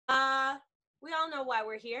all know why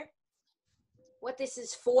we're here, what this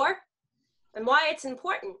is for, and why it's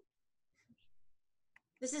important.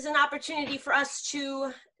 This is an opportunity for us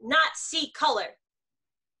to not see color.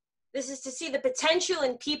 This is to see the potential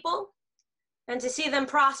in people and to see them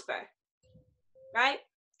prosper, right?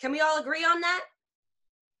 Can we all agree on that?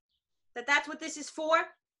 That that's what this is for?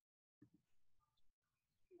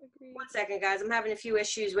 Agreed. 1 second, guys. I'm having a few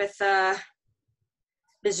issues with the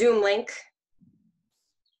Zoom link.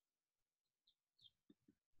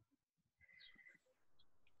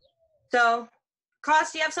 So,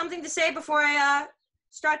 Koss, do you have something to say before I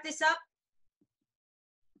start this up?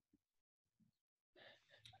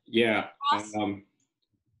 Yeah,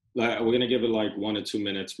 we're gonna give it like 1 or 2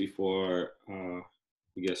 minutes before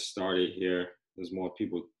we get started here. There's more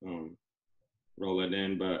people rolling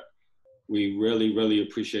in, but we really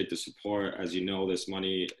appreciate the support. As you know, this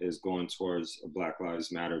money is going towards a Black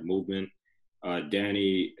Lives Matter movement.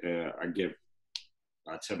 Danny,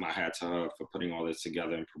 I tip my hat to her for putting all this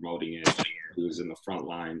together and promoting it. She was in the front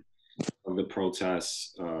line of the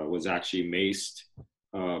protests, was actually maced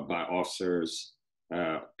by officers,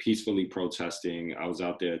 peacefully protesting. I was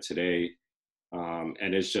out there today,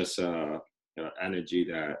 and it's just energy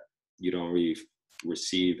that you don't really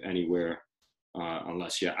receive anywhere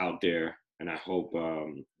unless you're out there. And I hope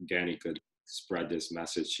Danny could spread this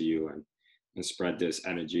message to you and spread this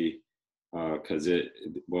energy, because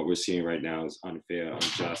what we're seeing right now is unfair,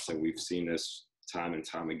 unjust, and we've seen this time and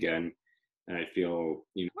time again. And I feel,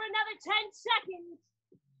 you know. For another 10 seconds,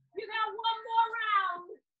 you got one more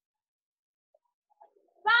round.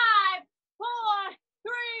 5, 4,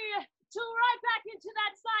 3, 2, right back into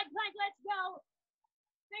that side plank. Let's go.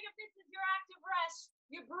 Think of this as your active rest.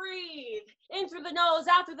 You breathe in through the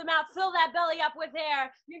nose, out through the mouth. Fill that belly up with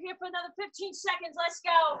air. You're here for another 15 seconds. Let's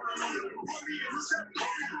go. Let's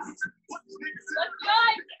go.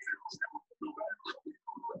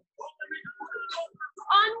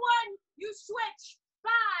 On 1, you switch.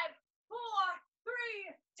 5, 4,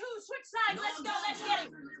 3, 2, switch sides. Let's go. Let's get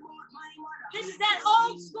it. This is that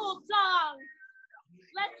old school song.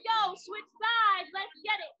 Let's go. Switch sides. Let's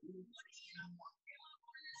get it.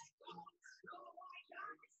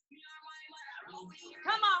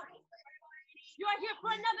 Come on. You are here for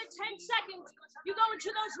another 10 seconds. You go into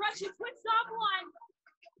those rushes. Switch on 1.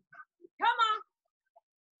 Come on.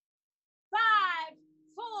 5,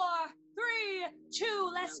 4, 3,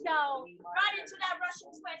 2. Let's go. Right into that Russian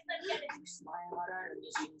switch. Let's get it.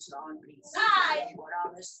 Side.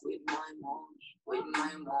 With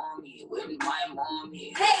my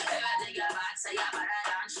mommy. Hey.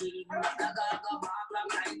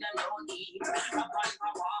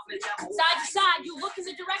 Side to side, you look in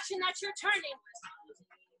the direction that you're turning.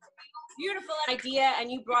 Beautiful idea,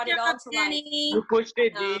 and you brought it all to life. You pushed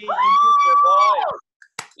it, D.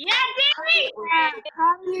 Yeah, Danny!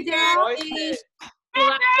 You Danny!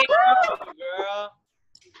 Girl.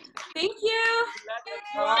 Thank you.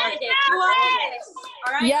 All right.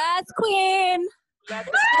 All right. Yes, queen.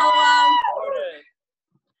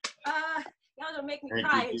 Y'all don't make me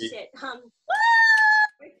cry and shit.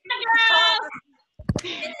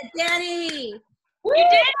 Danny. You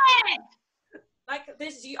did it! Like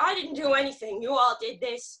this, I didn't do anything. You all did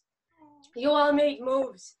this. You all made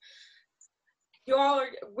moves.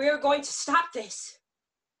 We're going to stop this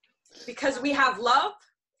because we have love,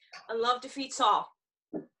 and love defeats all.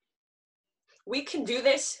 We can do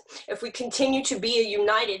this if we continue to be a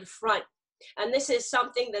united front. And this is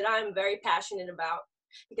something that I'm very passionate about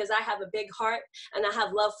because I have a big heart and I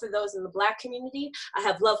have love for those in the Black community. I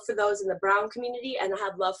have love for those in the brown community, and I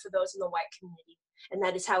have love for those in the white community. And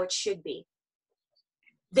that is how it should be.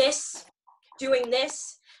 Doing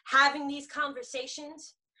this, having these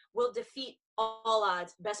conversations will defeat all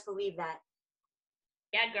odds. Best believe that.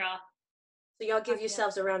 Yeah, girl. So y'all give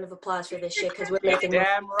yourselves a round of applause for this shit because we're making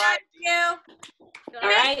Damn right. All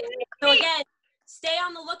right. So again, stay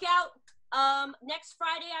on the lookout. Next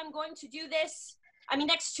Friday, I'm going to do this. I mean,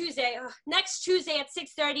 next Tuesday at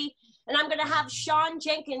 6:30, and I'm going to have Sean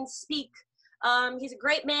Jenkins speak. He's a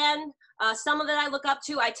great man. Someone that I look up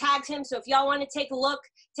to. I tagged him. So if y'all want to take a look,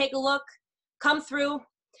 come through.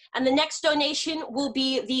 And the next donation will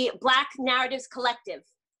be the Black Narratives Collective.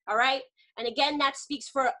 All right. And again, that speaks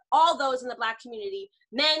for all those in the Black community,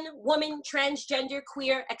 men, women, transgender,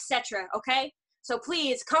 queer, etc. Okay? So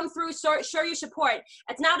please come through, show your support.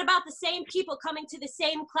 It's not about the same people coming to the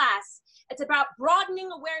same class. It's about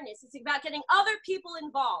broadening awareness. It's about getting other people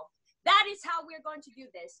involved. That is how we're going to do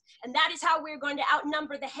this. And that is how we're going to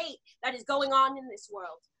outnumber the hate that is going on in this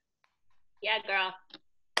world. Yeah, girl.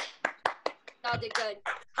 Y'all did good.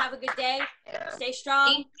 Have a good day. Stay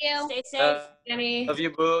strong. Thank you. Stay safe. Jenny. Love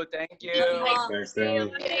you, boo. Thank you. Love you all. Thanks,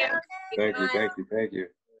 Ellen. Thank you. Goodbye. Thank you. Thank you.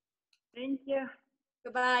 Thank you.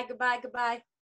 Goodbye. Goodbye. Goodbye.